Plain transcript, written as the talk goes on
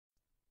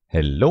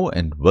Hello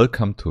and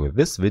welcome to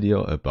this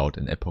video about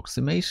an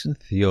approximation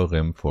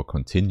theorem for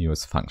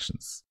continuous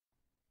functions.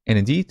 And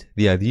indeed,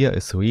 the idea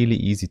is really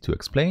easy to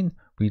explain.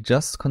 We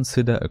just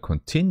consider a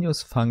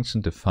continuous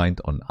function defined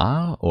on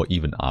R or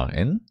even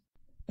Rn,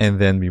 and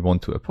then we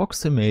want to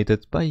approximate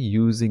it by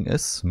using a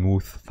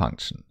smooth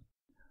function.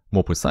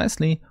 More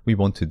precisely, we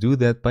want to do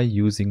that by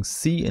using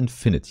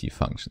C-infinity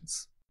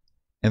functions.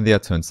 And there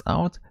turns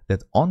out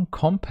that on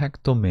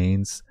compact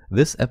domains,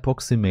 this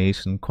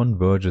approximation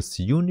converges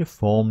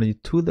uniformly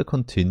to the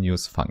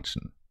continuous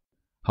function.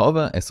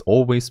 However, as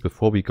always,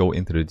 before we go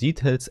into the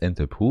details and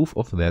the proof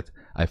of that,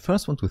 I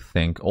first want to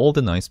thank all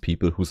the nice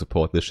people who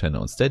support this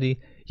channel on Steady,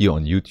 here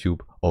on YouTube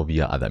or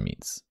via other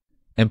means.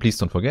 And please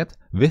don't forget,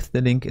 with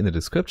the link in the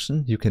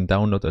description, you can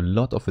download a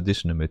lot of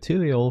additional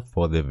material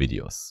for the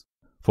videos.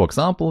 For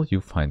example,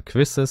 you find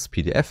quizzes,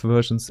 PDF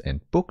versions and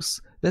books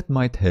that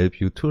might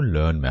help you to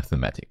learn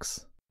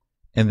mathematics.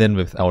 And then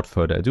without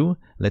further ado,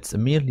 let's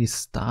immediately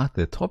start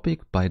the topic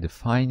by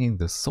defining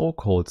the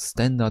so-called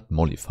standard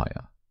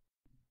mollifier.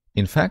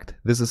 In fact,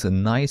 this is a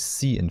nice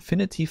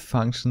C-infinity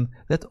function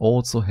that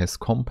also has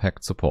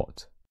compact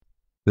support.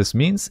 This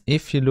means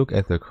if you look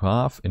at the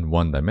graph in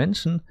one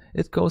dimension,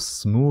 it goes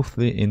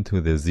smoothly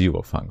into the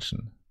zero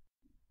function.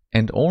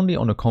 And only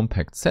on a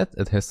compact set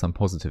it has some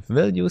positive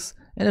values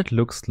and it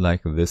looks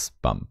like this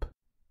bump.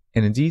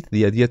 And indeed,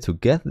 the idea to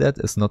get that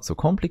is not so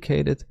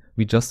complicated.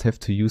 We just have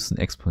to use an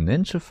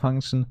exponential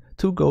function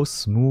to go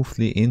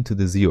smoothly into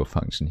the zero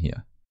function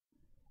here.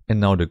 And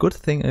now the good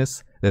thing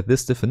is that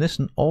this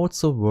definition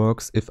also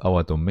works if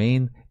our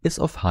domain is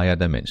of higher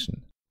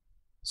dimension.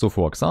 So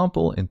for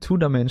example, in 2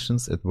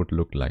 dimensions it would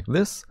look like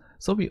this.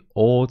 So we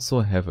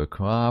also have a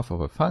graph of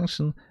a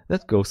function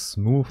that goes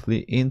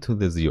smoothly into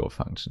the zero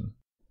function.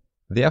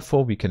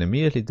 Therefore, we can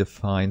immediately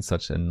define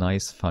such a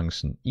nice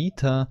function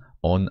eta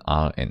on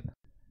Rn.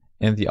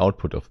 And the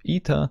output of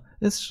eta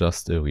is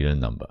just a real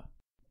number.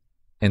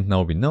 And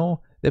now we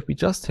know that we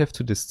just have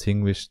to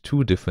distinguish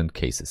 2 different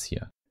cases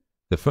here.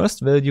 The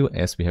first value,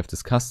 as we have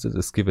discussed it,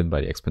 is given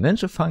by the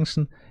exponential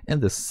function, and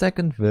the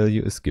second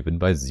value is given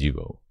by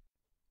 0.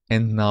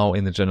 And now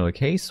in the general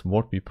case,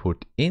 what we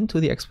put into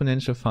the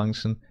exponential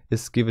function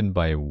is given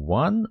by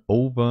 1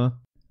 over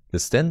the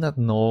standard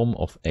norm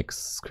of x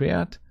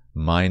squared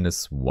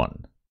minus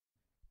 1.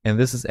 And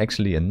this is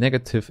actually a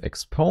negative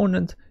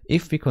exponent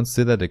if we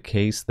consider the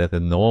case that the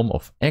norm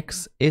of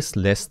x is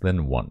less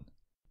than 1.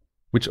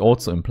 Which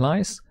also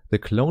implies the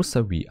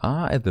closer we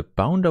are at the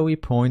boundary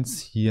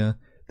points here,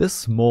 the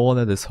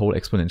smaller this whole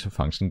exponential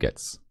function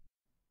gets.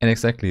 And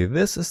exactly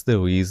this is the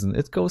reason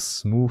it goes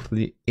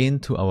smoothly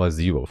into our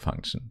zero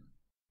function.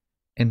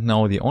 And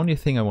now the only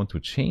thing I want to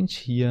change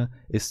here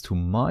is to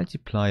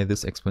multiply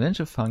this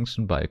exponential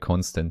function by a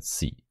constant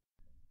c.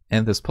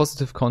 And this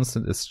positive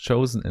constant is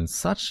chosen in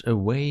such a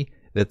way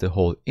that the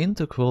whole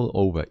integral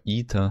over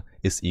eta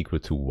is equal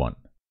to 1.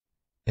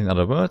 In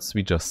other words,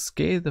 we just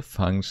scale the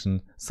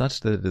function such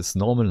that it is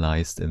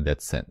normalized in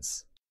that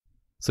sense.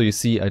 So you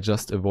see, I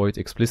just avoid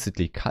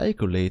explicitly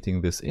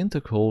calculating this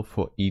integral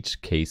for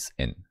each case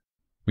n.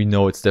 We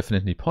know it's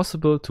definitely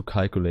possible to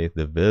calculate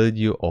the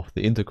value of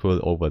the integral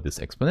over this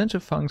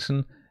exponential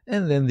function,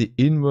 and then the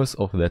inverse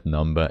of that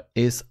number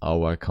is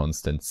our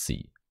constant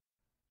c.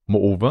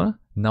 Moreover,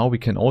 now we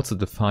can also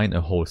define a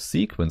whole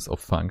sequence of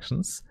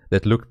functions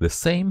that look the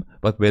same,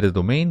 but where the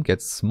domain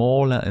gets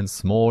smaller and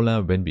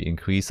smaller when we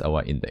increase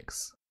our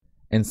index.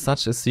 And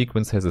such a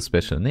sequence has a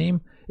special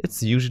name.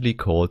 It's usually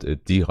called a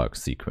Dirac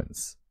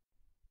sequence.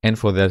 And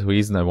for that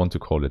reason I want to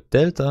call it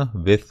delta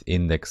with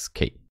index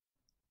k.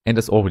 And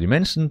as already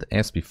mentioned,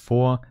 as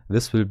before,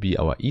 this will be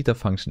our eta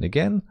function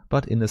again,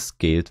 but in a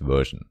scaled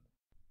version.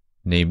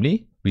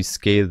 Namely, we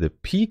scale the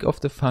peak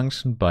of the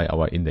function by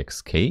our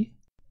index k.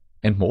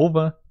 And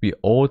moreover, we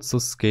also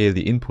scale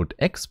the input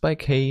x by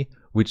k,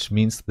 which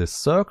means the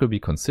circle we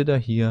consider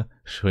here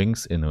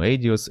shrinks in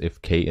radius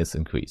if k is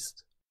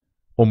increased.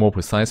 Or more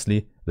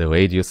precisely, the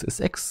radius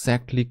is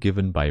exactly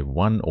given by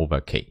 1 over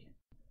k.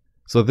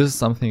 So this is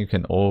something you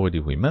can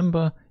already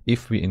remember.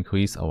 If we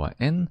increase our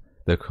n,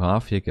 the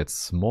graph here gets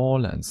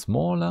smaller and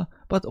smaller,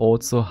 but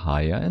also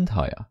higher and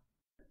higher.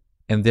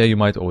 And there you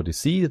might already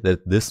see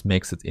that this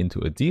makes it into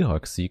a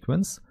Dirac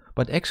sequence.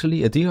 But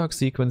actually a Dirac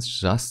sequence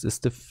just is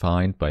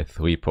defined by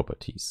 3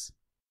 properties.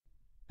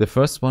 The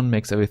first one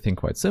makes everything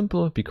quite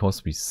simple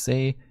because we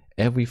say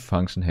every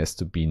function has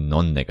to be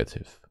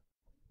non-negative.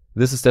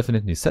 This is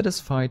definitely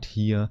satisfied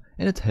here,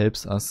 and it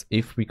helps us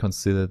if we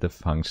consider the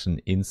function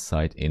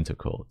inside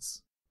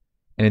integrals.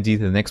 And indeed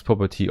the next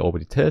property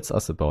already tells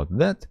us about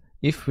that.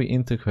 If we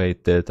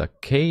integrate delta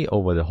k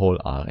over the whole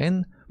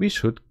Rn, we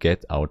should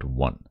get out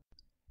 1.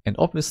 And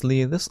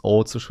obviously this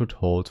also should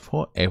hold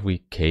for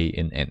every k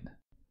in n.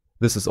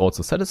 This is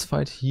also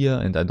satisfied here,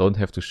 and I don't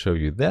have to show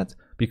you that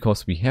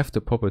because we have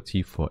the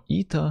property for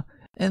eta,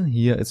 and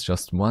here it's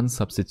just one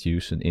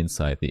substitution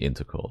inside the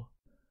integral.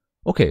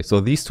 Okay,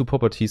 so these 2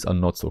 properties are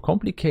not so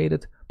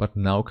complicated, but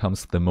now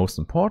comes the most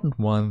important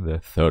one, the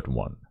third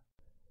one.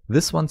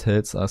 This one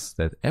tells us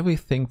that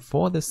everything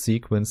for the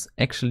sequence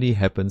actually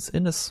happens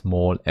in a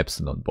small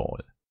epsilon ball.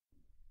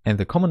 And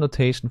the common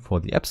notation for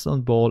the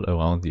epsilon ball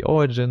around the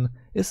origin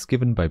is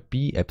given by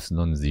b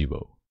epsilon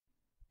 0.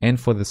 And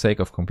for the sake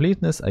of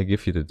completeness, I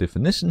give you the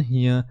definition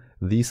here.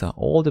 These are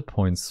all the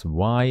points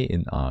y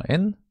in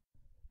Rn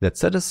that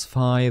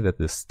satisfy that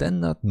the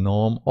standard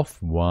norm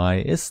of y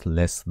is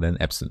less than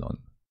epsilon.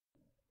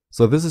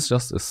 So this is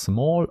just a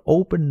small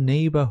open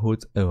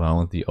neighborhood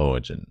around the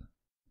origin.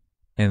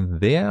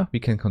 And there we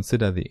can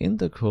consider the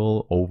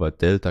integral over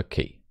delta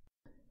k.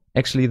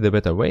 Actually, the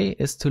better way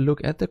is to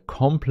look at the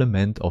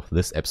complement of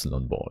this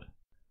epsilon ball.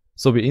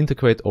 So we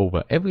integrate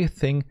over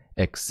everything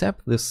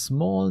except this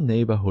small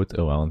neighborhood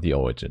around the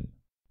origin.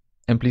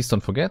 And please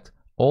don't forget,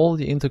 all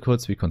the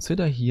integrals we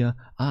consider here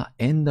are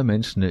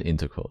n-dimensional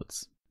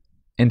integrals.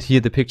 And here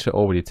the picture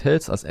already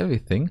tells us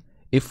everything.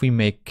 If we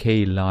make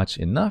k large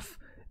enough,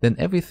 then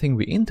everything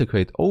we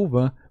integrate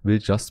over will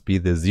just be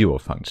the zero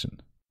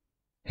function.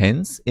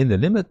 Hence, in the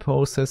limit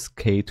process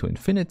k to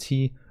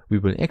infinity, we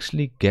will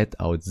actually get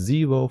out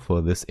 0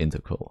 for this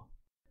integral.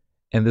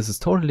 And this is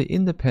totally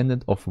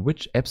independent of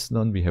which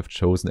epsilon we have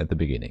chosen at the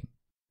beginning.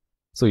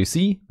 So you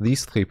see,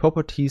 these three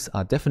properties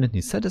are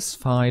definitely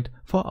satisfied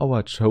for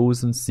our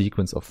chosen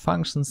sequence of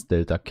functions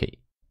delta k.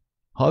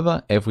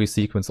 However, every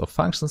sequence of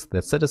functions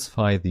that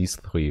satisfy these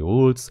three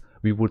rules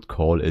we would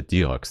call a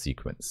Dirac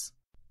sequence.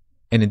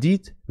 And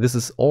indeed, this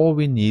is all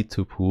we need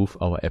to prove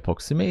our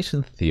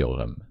approximation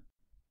theorem.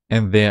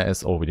 And there,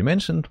 as already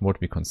mentioned,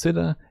 what we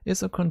consider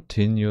is a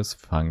continuous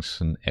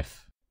function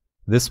f.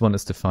 This one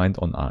is defined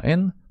on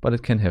Rn, but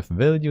it can have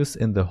values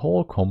in the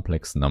whole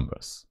complex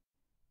numbers.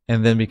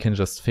 And then we can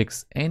just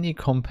fix any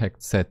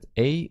compact set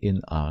A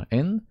in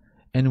Rn,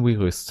 and we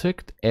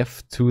restrict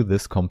f to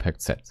this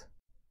compact set.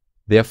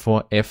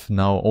 Therefore, f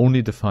now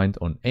only defined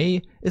on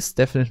A is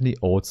definitely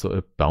also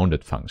a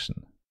bounded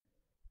function.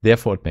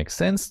 Therefore, it makes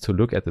sense to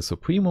look at the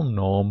supremum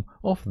norm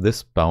of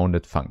this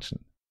bounded function.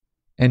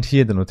 And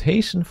here the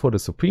notation for the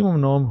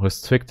supremum norm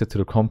restricted to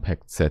the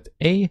compact set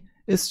A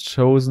is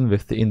chosen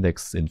with the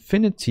index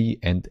infinity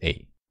and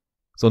A.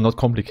 So not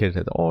complicated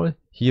at all.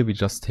 Here we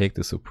just take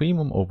the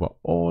supremum over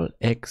all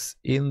x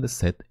in the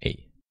set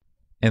A.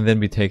 And then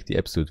we take the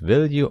absolute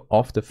value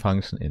of the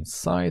function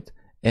inside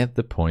at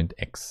the point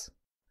x.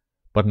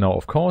 But now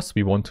of course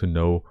we want to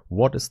know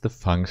what is the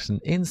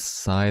function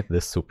inside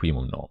this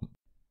supremum norm.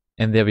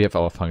 And there we have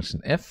our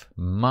function f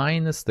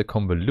minus the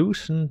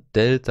convolution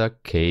delta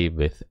k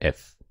with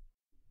f.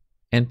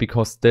 And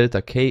because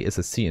delta k is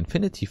a C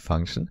infinity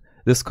function,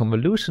 this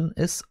convolution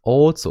is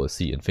also a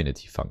C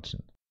infinity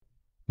function.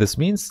 This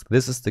means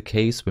this is the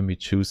case when we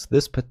choose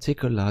this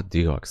particular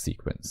Dirac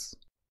sequence.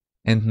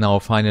 And now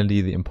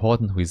finally the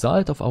important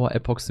result of our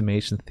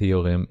approximation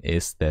theorem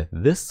is that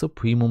this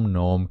supremum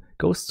norm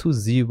goes to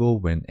 0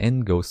 when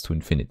n goes to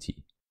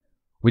infinity.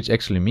 Which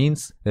actually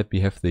means that we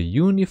have the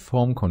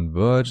uniform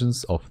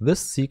convergence of this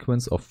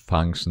sequence of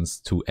functions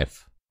to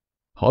f.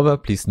 However,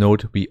 please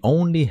note we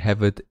only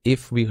have it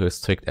if we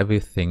restrict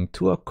everything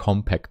to a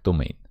compact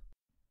domain.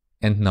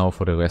 And now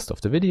for the rest of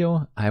the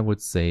video, I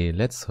would say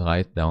let's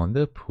write down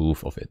the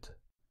proof of it.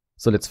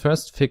 So let's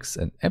first fix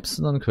an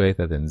epsilon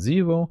greater than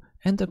 0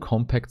 and a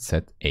compact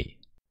set A.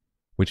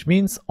 Which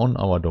means on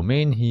our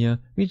domain here,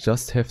 we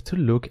just have to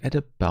look at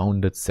a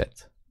bounded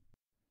set.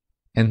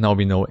 And now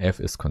we know f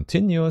is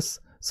continuous,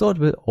 so it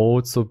will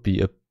also be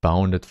a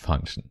bounded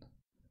function.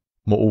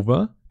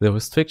 Moreover, the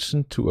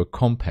restriction to a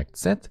compact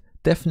set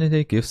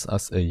definitely gives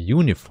us a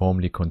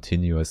uniformly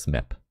continuous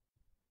map.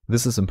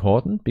 This is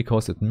important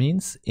because it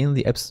means in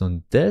the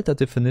epsilon delta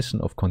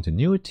definition of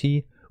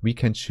continuity, we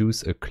can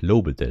choose a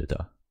global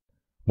delta.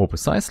 More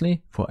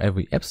precisely, for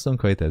every epsilon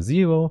greater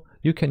 0,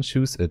 you can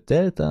choose a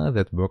delta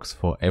that works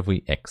for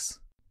every x.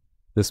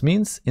 This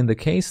means in the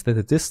case that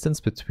the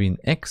distance between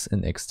x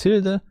and x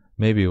tilde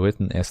may be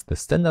written as the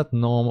standard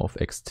norm of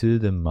x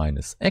tilde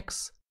minus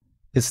x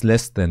is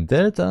less than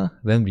delta,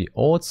 then we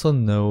also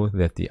know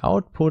that the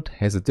output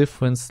has a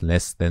difference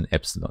less than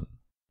epsilon.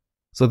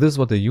 So this is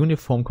what the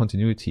uniform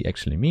continuity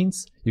actually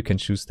means. You can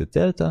choose the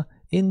delta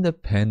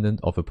independent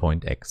of a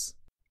point x.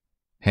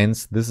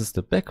 Hence, this is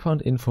the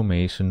background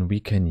information we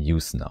can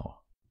use now.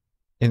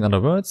 In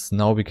other words,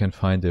 now we can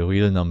find a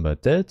real number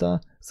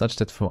delta such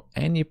that for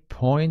any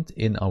point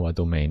in our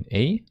domain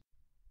A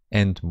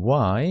and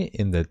y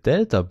in the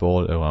delta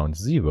ball around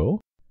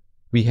 0,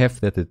 we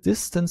have that the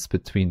distance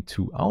between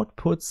two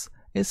outputs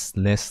is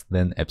less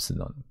than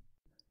epsilon.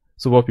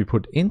 So what we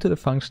put into the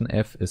function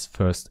f is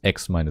first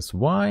x minus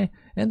y,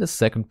 and the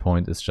second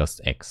point is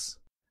just x.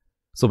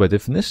 So by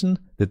definition,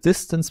 the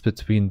distance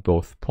between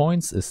both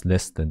points is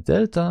less than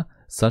delta,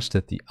 such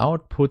that the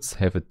outputs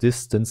have a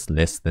distance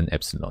less than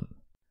epsilon.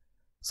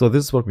 So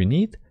this is what we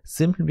need,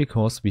 simply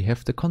because we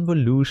have the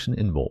convolution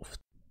involved.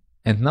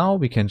 And now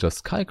we can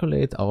just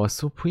calculate our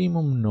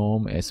supremum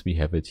norm as we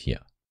have it here.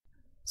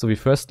 So we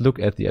first look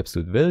at the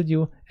absolute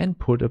value and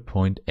put a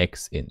point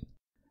x in.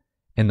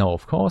 And now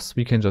of course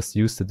we can just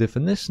use the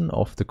definition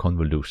of the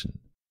convolution.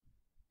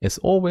 As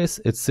always,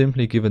 it's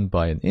simply given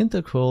by an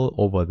integral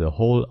over the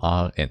whole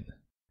Rn.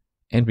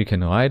 And we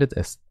can write it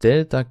as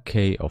delta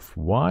k of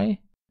y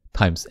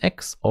times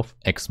x of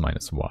x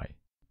minus y.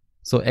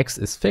 So x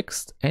is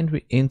fixed and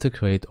we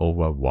integrate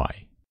over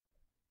y.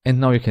 And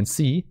now you can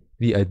see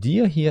the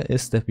idea here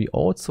is that we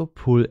also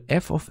pull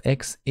f of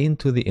x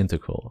into the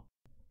integral.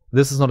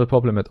 This is not a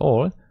problem at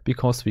all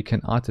because we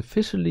can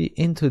artificially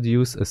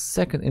introduce a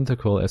second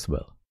integral as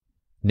well.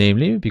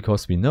 Namely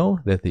because we know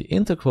that the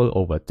integral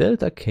over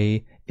delta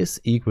k is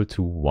equal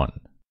to 1.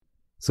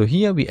 So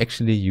here we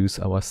actually use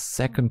our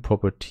second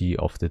property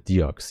of the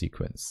Dirac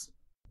sequence.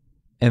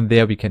 And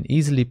there we can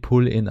easily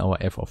pull in our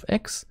f of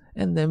x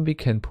and then we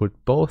can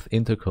put both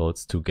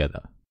integrals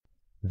together.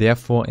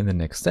 Therefore in the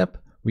next step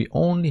we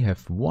only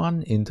have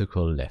one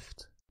integral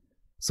left.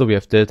 So we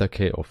have delta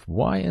k of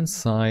y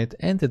inside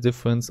and the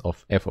difference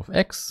of f of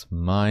x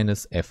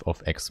minus f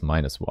of x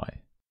minus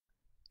y.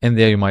 And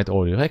there you might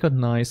already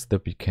recognize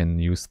that we can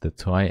use the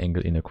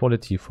triangle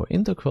inequality for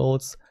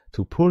integrals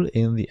to pull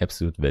in the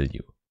absolute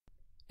value.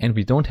 And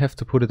we don't have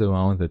to put it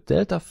around the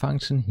delta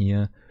function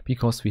here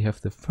because we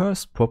have the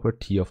first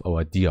property of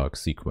our Dirac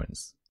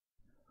sequence,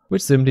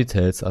 which simply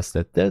tells us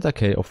that delta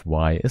k of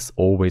y is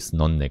always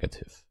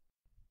non-negative.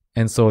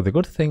 And so the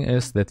good thing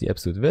is that the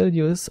absolute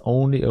value is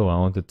only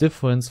around the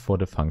difference for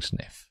the function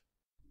f.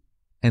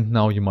 And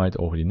now you might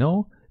already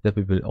know that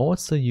we will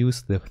also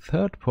use the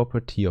third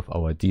property of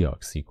our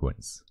Dirac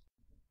sequence,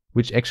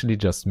 which actually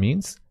just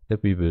means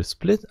that we will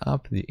split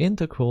up the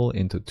integral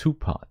into two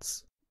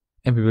parts.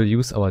 And we will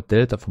use our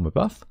delta from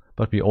above,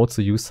 but we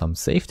also use some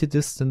safety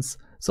distance,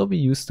 so we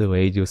use the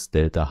radius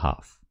delta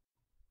half.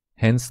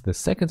 Hence the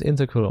second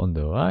integral on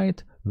the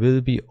right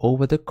will be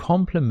over the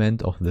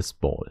complement of this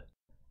ball.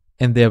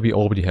 And there we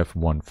already have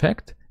one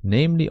fact,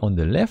 namely on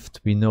the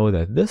left we know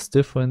that this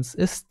difference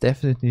is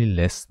definitely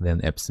less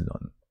than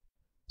epsilon.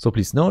 So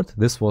please note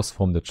this was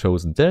from the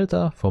chosen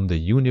delta from the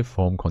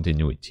uniform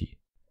continuity.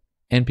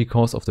 And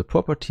because of the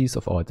properties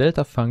of our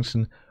delta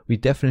function, we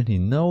definitely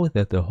know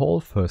that the whole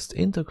first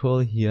integral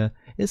here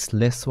is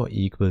less or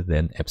equal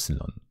than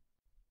epsilon.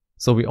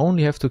 So we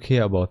only have to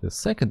care about the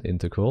second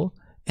integral,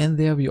 and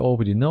there we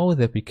already know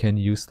that we can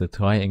use the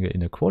triangle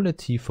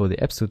inequality for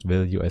the absolute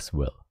value as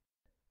well.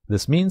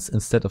 This means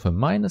instead of a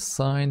minus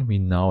sign, we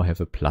now have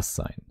a plus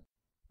sign.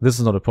 This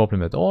is not a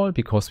problem at all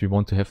because we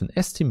want to have an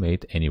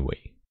estimate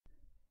anyway.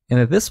 And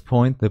at this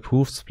point the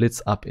proof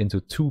splits up into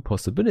two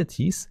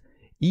possibilities.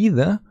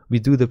 Either we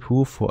do the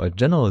proof for a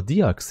general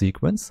Dirac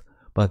sequence,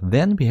 but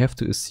then we have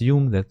to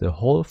assume that the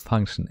whole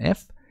function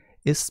f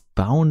is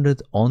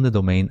bounded on the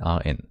domain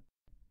Rn.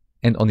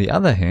 And on the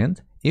other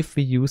hand, if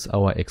we use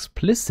our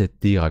explicit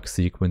Dirac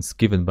sequence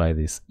given by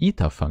this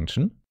eta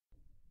function,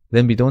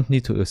 then we don't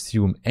need to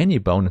assume any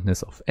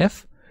boundedness of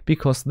f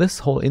because this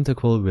whole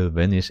integral will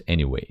vanish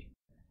anyway.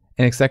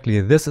 And exactly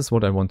this is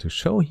what I want to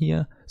show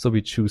here, so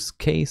we choose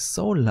k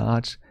so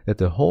large that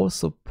the whole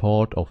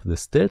support of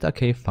this delta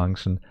k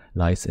function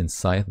lies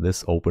inside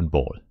this open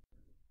ball.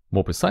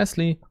 More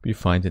precisely, we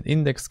find an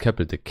index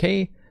capital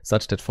K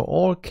such that for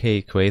all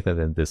k greater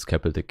than this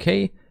capital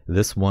K,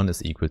 this one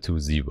is equal to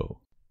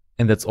 0.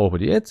 And that's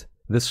already it.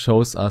 This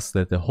shows us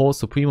that the whole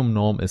supremum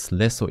norm is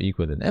less or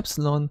equal than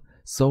epsilon,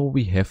 so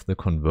we have the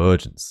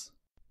convergence.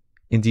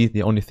 Indeed,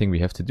 the only thing we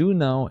have to do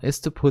now is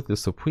to put the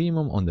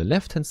supremum on the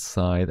left hand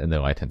side and the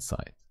right hand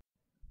side.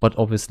 But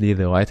obviously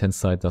the right hand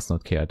side does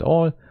not care at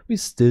all, we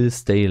still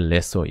stay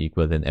less or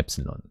equal than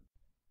epsilon.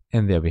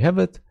 And there we have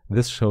it,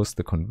 this shows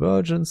the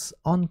convergence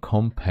on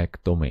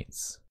compact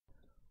domains,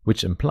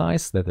 which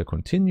implies that the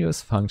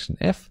continuous function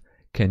f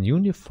can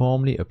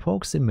uniformly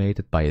approximate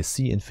it by a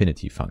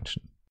C-infinity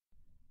function.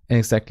 And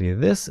exactly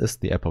this is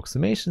the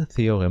approximation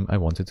theorem I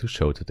wanted to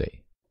show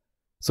today.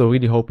 So I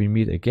really hope we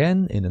meet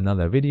again in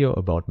another video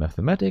about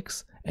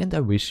mathematics, and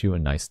I wish you a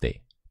nice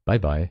day. Bye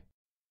bye.